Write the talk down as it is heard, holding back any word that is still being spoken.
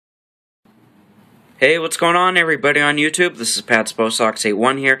Hey, what's going on, everybody on YouTube? This is Pat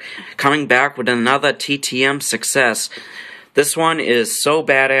Sposox81 here, coming back with another TTM success. This one is so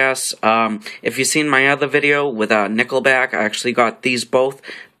badass. If you've seen my other video with Nickelback, I actually got these both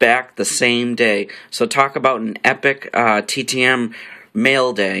back the same day. So talk about an epic TTM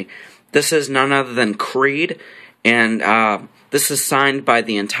mail day. This is none other than Creed, and this is signed by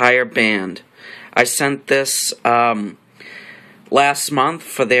the entire band. I sent this last month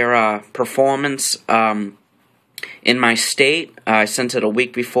for their performance in my state. I sent it a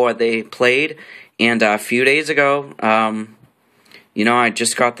week before they played, and a few days ago, I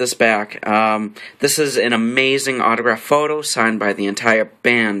just got this back. This is an amazing autograph photo signed by the entire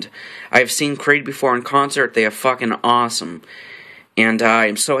band. I've seen Creed before in concert. They are fucking awesome. And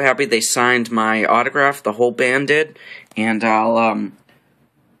I'm so happy they signed my autograph. The whole band did. And I'll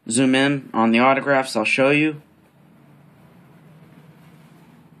zoom in on the autographs. I'll show you.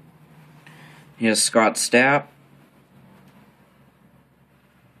 Here's Scott Stapp.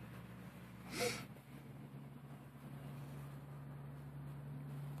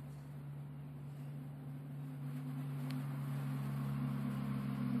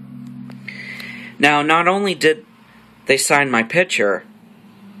 Now, not only did they sign my picture,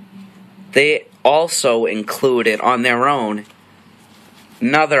 they also included on their own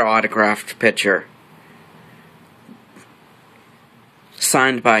another autographed picture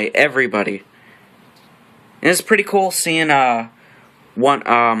signed by everybody. And it's pretty cool seeing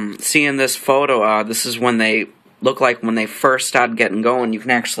seeing this photo. This is when they look like when they first started getting going. You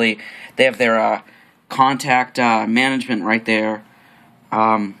can actually, they have their contact management right there.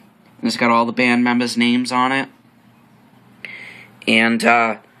 And it's got all the band members' names on it. And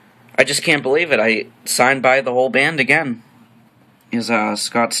I just can't believe it. I signed by the whole band again. Here's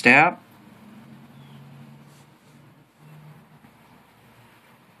Scott Stapp.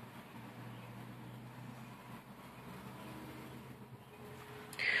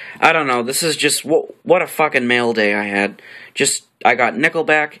 I don't know, this is just, what a fucking mail day I had. I got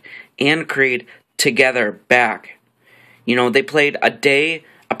Nickelback and Creed together back. You know, they played a day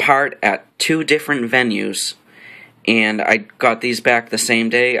apart at two different venues, and I got these back the same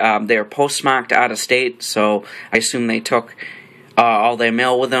day. They're postmarked out of state, so I assume they took all their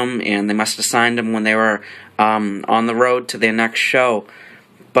mail with them, and they must have signed them when they were on the road to their next show.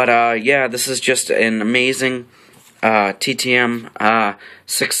 But yeah, this is just an amazing TTM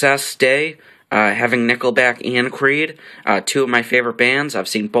success day, having Nickelback and Creed, two of my favorite bands. I've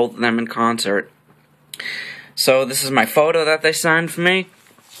seen both of them in concert. So this is my photo that they signed for me,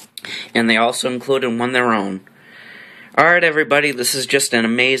 and they also included one their own. Alright, everybody, this is just an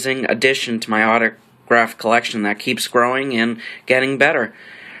amazing addition to my autograph collection that keeps growing and getting better.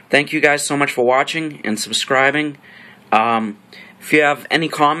 Thank you guys so much for watching and subscribing. If you have any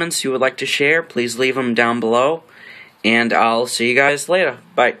comments you would like to share, please leave them down below. And I'll see you guys later.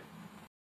 Bye.